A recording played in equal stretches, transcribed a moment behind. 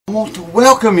I want to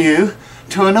welcome you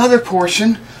to another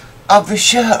portion of the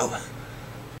show.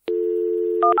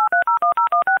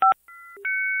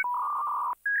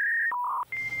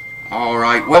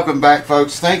 Alright, welcome back,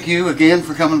 folks. Thank you again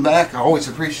for coming back. I always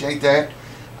appreciate that.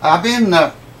 I've been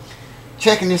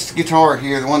checking this guitar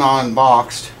here, the one I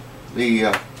unboxed,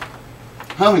 the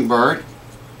Hummingbird,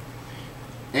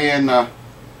 and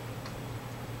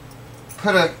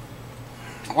put a,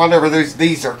 whatever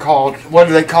these are called, what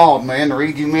are they called, man, to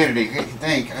read humidity. I can't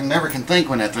think. I never can think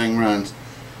when that thing runs.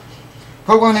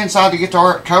 Put one inside the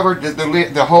guitar, covered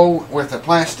the hole with a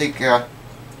plastic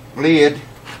lid.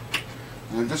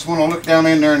 I just want to look down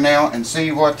in there now and see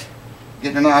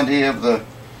get an idea of the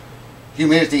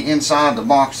humidity inside the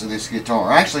box of this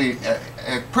guitar. Actually,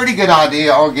 a pretty good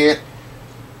idea I'll get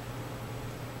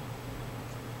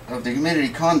of the humidity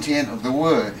content of the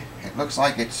wood. It looks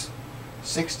like it's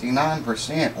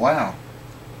 69%. Wow.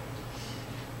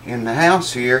 In the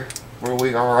house here, where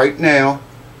we are right now,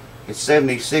 it's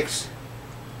 76%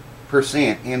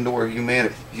 indoor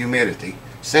humidity.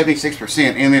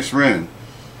 76% in this room.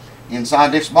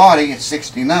 Inside this body, it's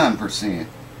 69%.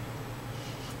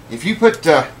 If you put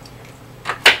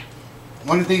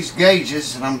one of these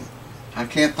gauges, and I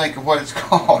can't think of what it's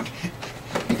called.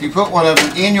 If you put one of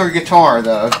them in your guitar,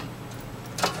 though,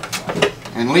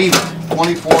 and leave it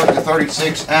 24 to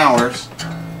 36 hours,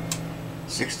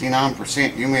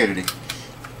 69% humidity.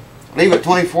 Leave it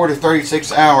 24 to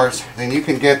 36 hours, then you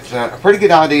can get a pretty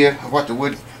good idea of what the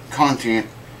wood content,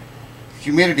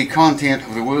 humidity content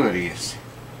of the wood is.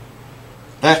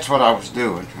 That's what I was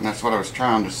doing, and that's what I was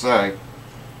trying to say.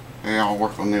 Yeah, I'll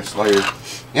work on this later.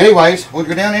 Anyways, we'll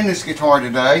go down in this guitar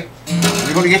today.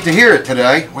 You're going to get to hear it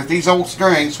today with these old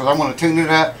strings, so I'm going to tune it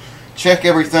up, check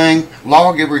everything,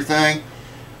 log everything,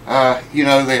 you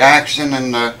know, the action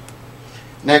and the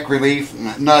neck relief,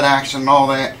 and nut action and all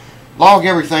that. Log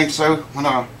everything, so when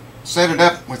I set it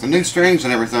up with the new strings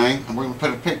and everything, and we're going to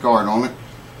put a pick guard on it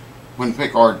when the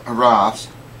pick guard arrives.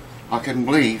 I couldn't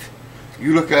believe.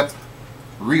 You look up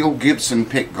real Gibson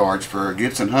pick guards for a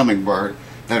Gibson Hummingbird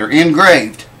that are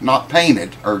engraved, not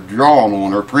painted or drawn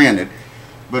on or printed,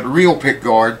 but a real pick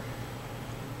guard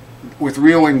with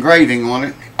real engraving on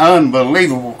it.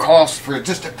 Unbelievable cost for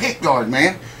just a pick guard,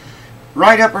 man.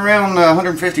 Right up around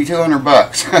 150, 200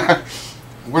 bucks.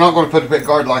 We're not going to put a pick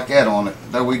guard like that on it,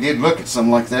 though we did look at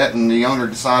something like that, and the owner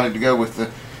decided to go with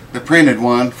the printed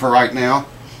one for right now.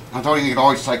 I told him you could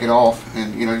always take it off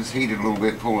and, you know, just heat it a little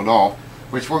bit, pull it off,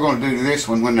 which we're going to do to this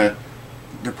one when the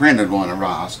printed one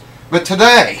arrives. But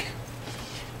today,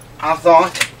 I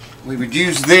thought we would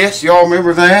use this. Y'all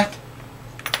remember that?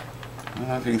 I don't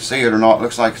know if you can see it or not. It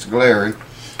looks like it's glaring.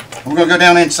 We're going to go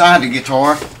down inside the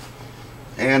guitar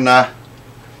and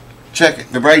check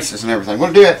it, the braces and everything.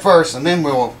 We'll do that first, and then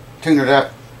we'll tune it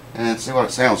up and see what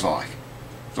it sounds like.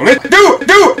 So let's do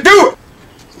it!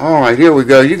 Alright, here we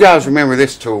go. You guys remember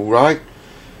this tool, right?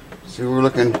 See, we're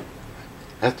looking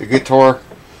at the guitar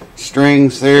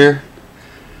strings there.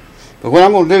 But what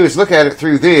I'm going to do is look at it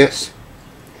through this,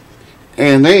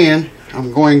 and then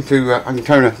I'm going to, I can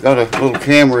got a little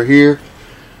camera here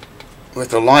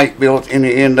with a light built in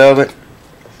the end of it.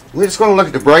 We're just going to look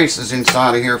at the braces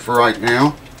inside of here for right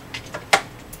now.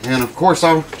 And of course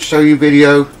I'll show you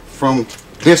video from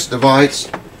this device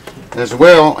as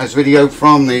well as video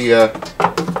from the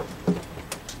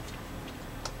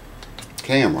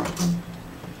camera.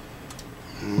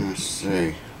 Let's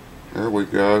see. There we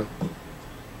go.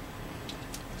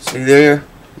 See there?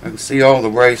 I can see all the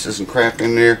braces and crap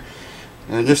in there.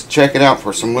 And just check it out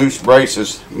for some loose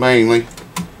braces mainly.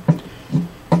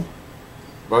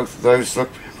 Both of those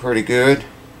look pretty good.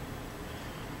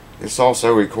 This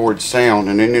also records sound,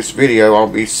 and in this video I'll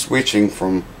be switching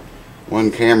from one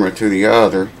camera to the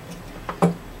other.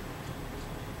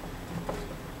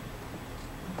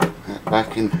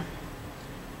 Back in.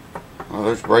 Oh,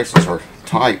 those braces are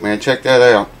tight, man. Check that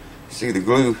out. See the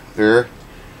glue there.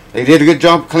 They did a good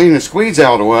job cleaning the squeeze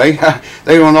out of the way.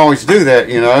 They don't always do that,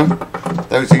 you know.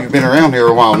 Those of you who've been around here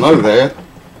a while know that.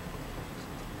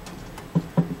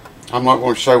 I'm not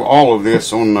going to show all of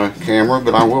this on the camera,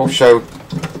 but I will show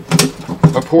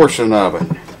a portion of it.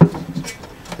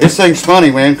 This thing's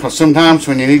funny, man, because sometimes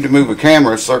when you need to move a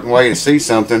camera a certain way to see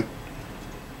something,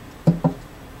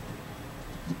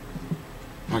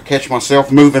 I catch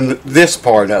myself moving this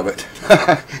part of it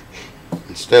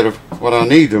instead of what I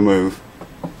need to move.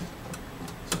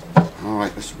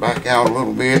 Alright, let's back out a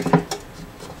little bit.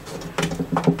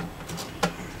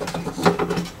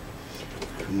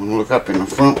 I'm going to look up in the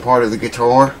front part of the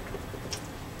guitar.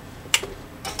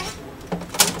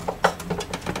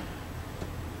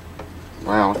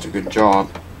 Wow, that's a good job.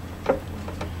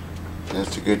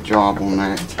 That's a a good job on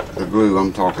that. The glue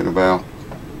I'm talking about.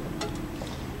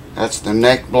 That's the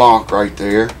neck block right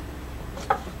there.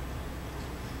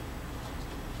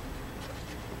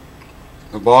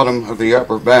 The bottom of the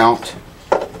upper bout,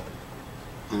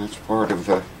 and that's part of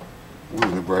one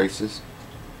of the braces.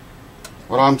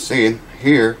 What I'm seeing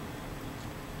here,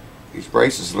 these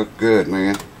braces look good,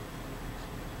 man.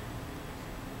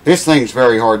 This thing's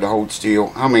very hard to hold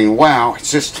still. I mean, wow,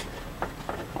 it's just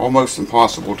almost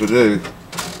impossible to do.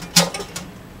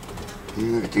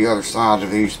 Look at the other side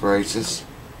of these braces.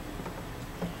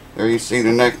 There you see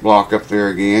the neck block up there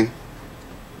again.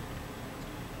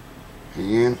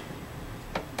 And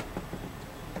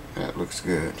that looks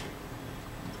good.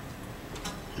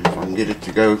 If I can get it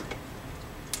to go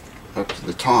up to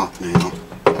the top now,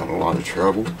 not a lot of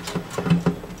trouble.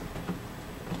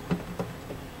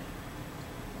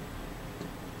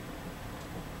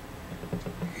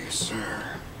 Yes,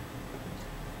 sir.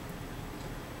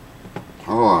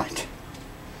 Alright.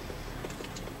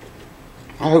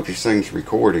 I hope this thing's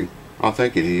recording. I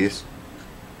think it is.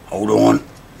 Hold on.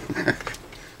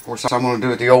 Of course, I'm going to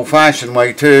do it the old-fashioned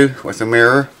way too, with a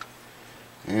mirror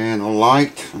and a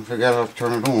light. I forgot how to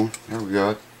turn it on. There we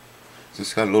go.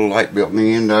 Just got a little light built in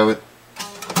the end of it.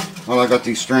 Well, I got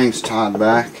these strings tied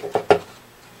back.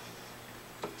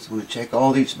 So I'm going to check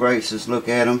all these braces, look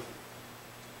at them,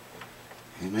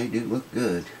 and they do look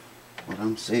good. What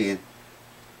I'm seeing.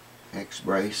 X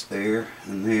brace there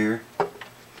and there.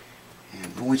 And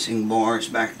voicing bars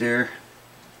back there.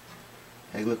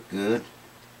 They look good.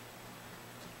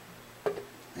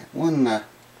 That one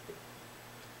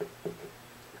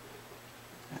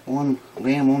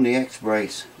limb on the X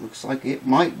brace looks like it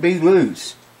might be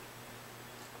loose.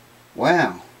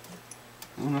 Wow.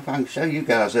 I don't know if I can show you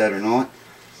guys that or not.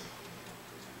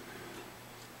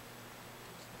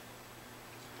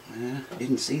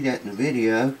 Didn't see that in the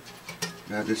video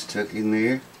I just took in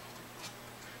there.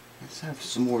 Let's have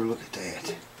some more look at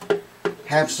that.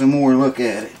 Have some more look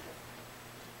at it.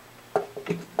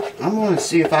 I'm going to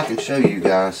see if I can show you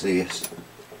guys this.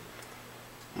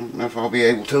 I don't know if I'll be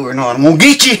able to or not. I'm going to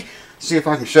get you! See if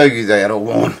I can show you that. Hold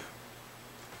on.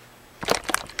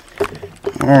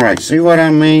 Alright, see what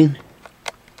I mean?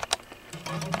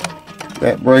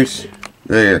 That brace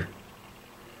there.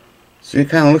 See, it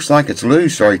kind of looks like it's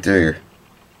loose right there.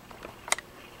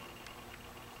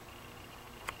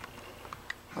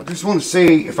 I just want to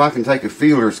see if I can take a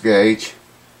feeler's gauge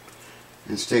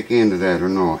and stick into that or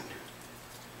not.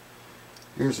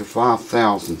 Here's a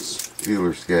 5/1000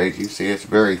 feeler's gauge. You can see it's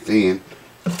very thin.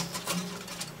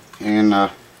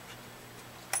 And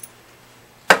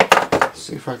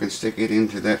see if I can stick it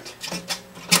into that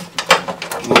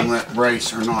on that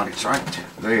brace or not. It's right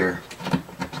there.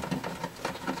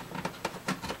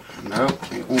 No,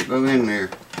 it won't go in there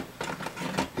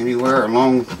anywhere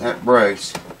along that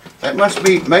brace. That must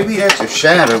be, maybe that's a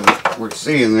shadow we're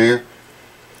seeing there.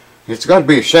 It's got to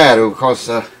be a shadow because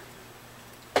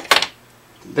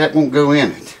that won't go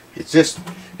in it. It's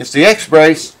the X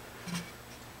brace,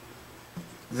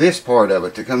 this part of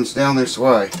it that comes down this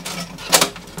way.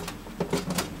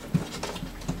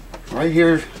 Right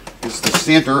here is the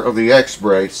center of the X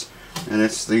brace, and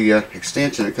it's the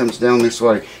extension that comes down this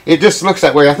way. It just looks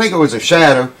that way. I think it was a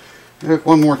shadow. Look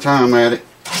one more time at it.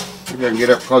 Maybe I can get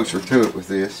up closer to it with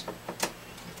this.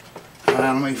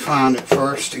 Let me find it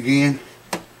first again.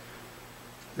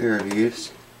 There it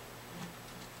is.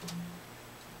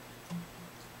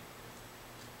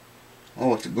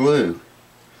 Oh, it's glue.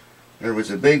 There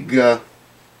was a big, there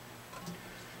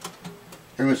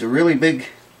was a really big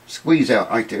squeeze out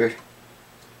right there.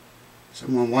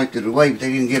 Someone wiped it away, but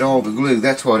they didn't get all the glue.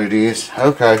 That's what it is.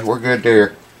 Okay, we're good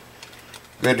there.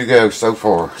 Good to go so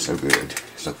far. So good.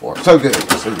 So far. So good.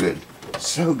 So good.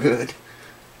 So good.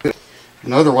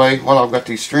 Another way, well, I've got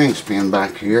these strings pinned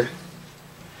back here.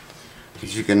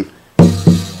 As you can,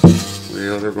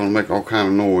 well, they're going to make all kind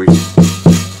of noise.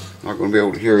 Not going to be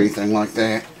able to hear anything like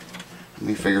that. Let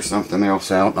me figure something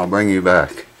else out and I'll bring you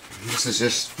back. This is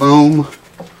just foam.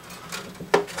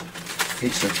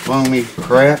 Piece of foamy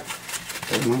crap.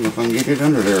 I don't know if I can get it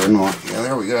under there or not. Yeah,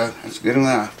 there we go. That's good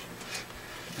enough.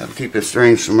 That'll keep the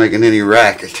strings from making any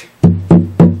racket.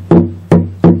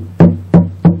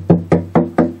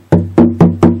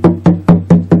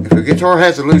 If the guitar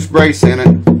has a loose brace in it,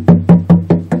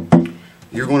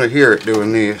 you're going to hear it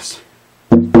doing this.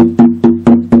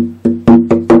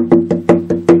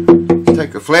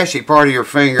 Take a fleshy part of your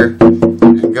finger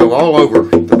and go all over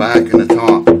the back and the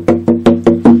top.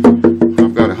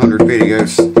 I've got 100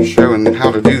 videos showing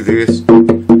how to do this.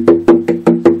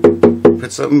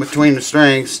 Put something between the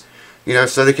strings, you know,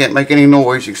 so they can't make any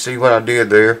noise. You can see what I did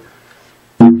there.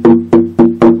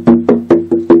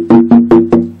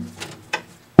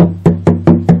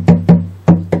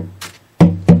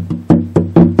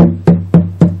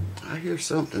 There's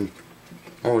something.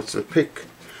 Oh, it's a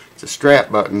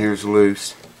strap button here's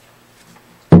loose.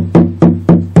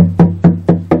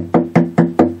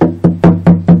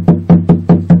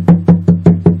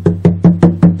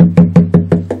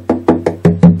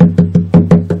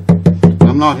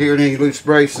 I'm not hearing any loose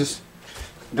braces.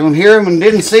 Don't hear them and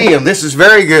didn't see them. This is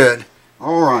very good.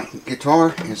 Alright,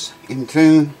 guitar is in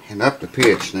tune and up to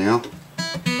pitch now.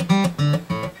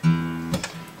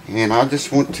 And I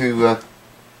just want to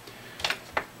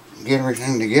get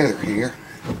everything together here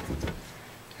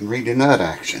and read the nut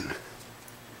action.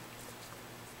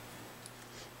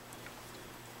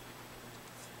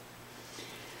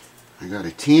 I got a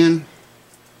 10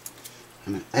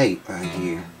 and an 8 right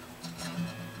here.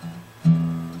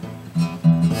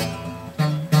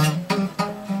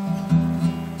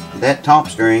 That top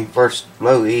string, first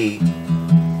low E,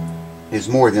 is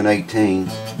more than 18.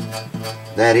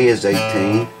 That is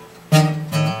 18.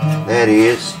 That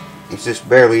is. It just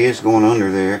barely is going under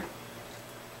there.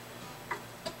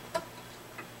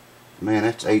 Man,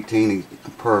 that's 18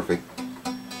 perfect.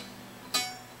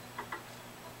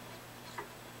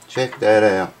 Check that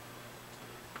out.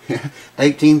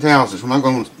 18 thousandths. I'm not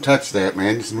going to touch that,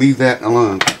 man. Just leave that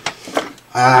alone.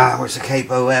 Where's the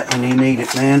capo at when you need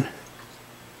it, man?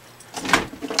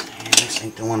 This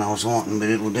ain't the one I was wanting, but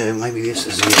it'll do. Maybe this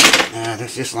is it.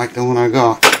 That's just like the one I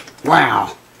got.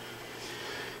 Wow.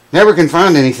 Never can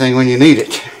find anything when you need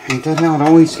it. Ain't that how it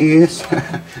always is?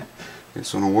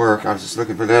 This one will work. I was just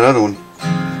looking for that other one.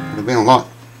 Would have been a lot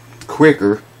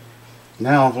quicker.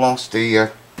 Now I've lost the...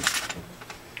 here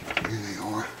they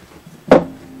are.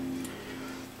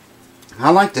 I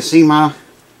like to see my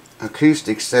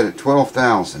acoustic set at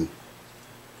 12,000.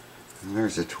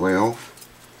 There's a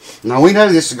 12. Now we know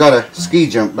this has got a ski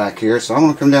jump back here, so I'm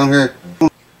going to come down here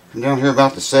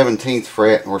about the 17th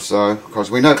fret or so, because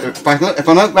we know if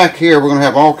I note back here, we're going to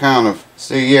have all kind of,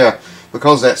 see, yeah,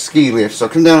 because of that ski lift. So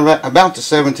come down about the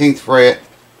 17th fret,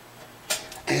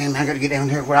 and I got to get down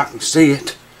here where I can see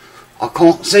it. I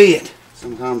can't see it.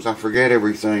 Sometimes I forget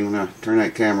everything when I turn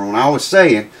that camera on. I was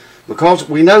saying, because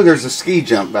we know there's a ski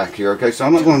jump back here, okay, so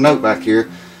I'm not going to note back here.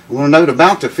 I'm going to note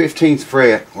about the 15th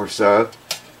fret or so.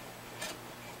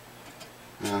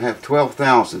 I have 12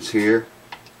 thousandths here.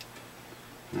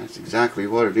 That's exactly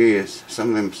what it is.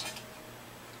 Some of them,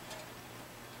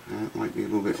 that might be a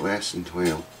little bit less than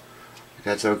 12. But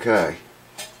that's okay.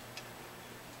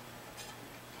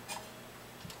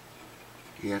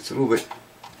 Yeah, it's a little bit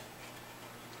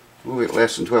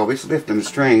less than 12. It's lifting the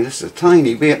string. This is a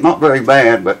tiny bit, not very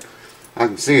bad, but I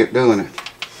can see it doing it.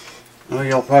 Well,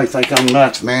 y'all probably think I'm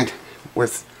nuts, man,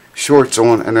 with shorts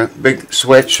on and a big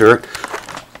sweatshirt.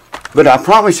 But I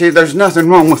promise you, there's nothing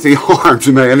wrong with the arms,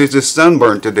 man. It's just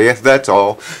sunburned to death, that's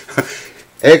all.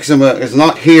 Eczema is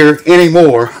not here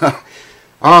anymore.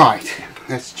 Alright,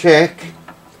 let's check.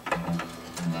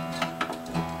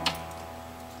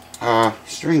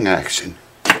 String action.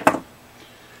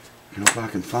 If I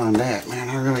can find that. Man,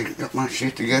 I really got my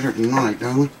shit together tonight,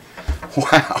 don't I?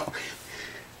 Wow.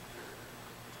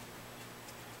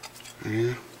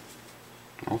 Yeah,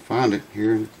 I'll find it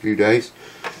here in a few days.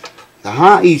 The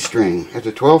high E string at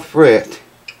the 12th fret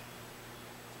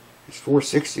is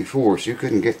 464, so you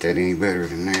couldn't get that any better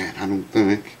than that, I don't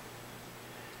think.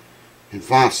 And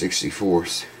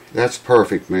 5/64. That's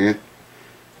perfect, man.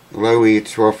 The low E at the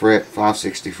 12th fret,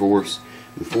 5/64,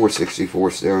 and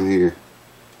 4/64 down here.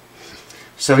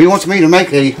 So he wants me to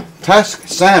make a tusk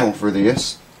saddle for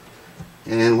this,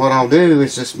 and what I'll do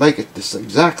is just make it this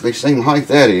exactly same height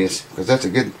that is, because that's a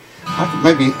good. I could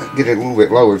maybe get it a little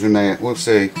bit lower than that. We'll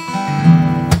see.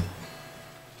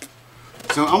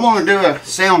 So I'm going to do a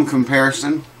sound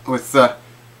comparison with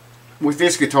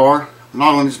this guitar.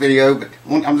 Not on this video, but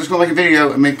I'm just going to make a video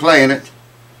of me playing it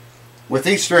with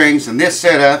these strings and this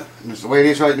setup. And that's the way it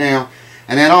is right now.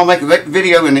 And then I'll make a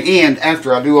video in the end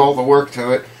after I do all the work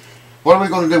to it. What are we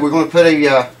going to do? We're going to put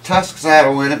a tusk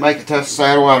saddle in it. Make a tusk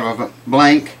saddle out of a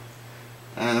blank.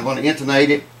 And I'm going to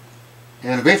intonate it.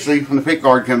 And eventually, when the pick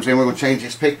guard comes in, we're going to change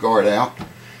this pick guard out.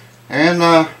 And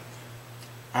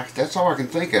that's all I can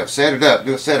think of. Set it up.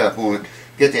 Do a setup on it.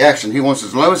 Get the action. He wants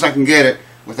as low as I can get it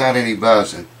without any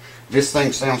buzzing. This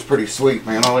thing sounds pretty sweet,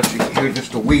 man. I'll let you hear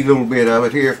just a wee little bit of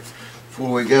it here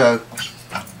before we go.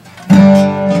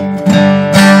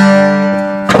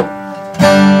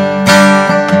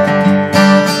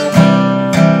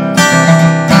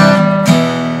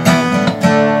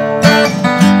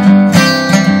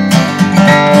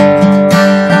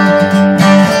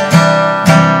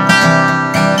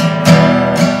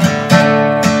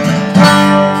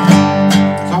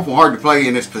 Hard to play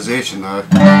in this position though.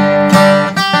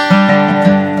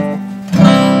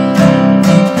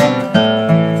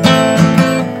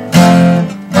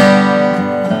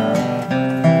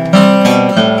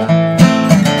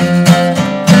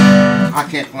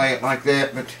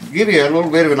 but give you a little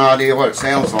bit of an idea of what it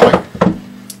sounds like.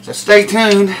 So stay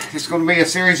tuned. It's going to be a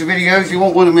series of videos you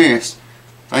won't want to miss.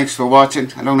 Thanks for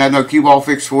watching. I don't have no cue ball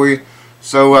fix for you,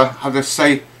 so I'll just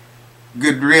say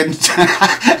good riddance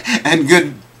and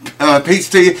good peace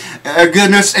to you,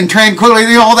 goodness and tranquility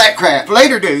and all that crap.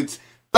 Later, dudes.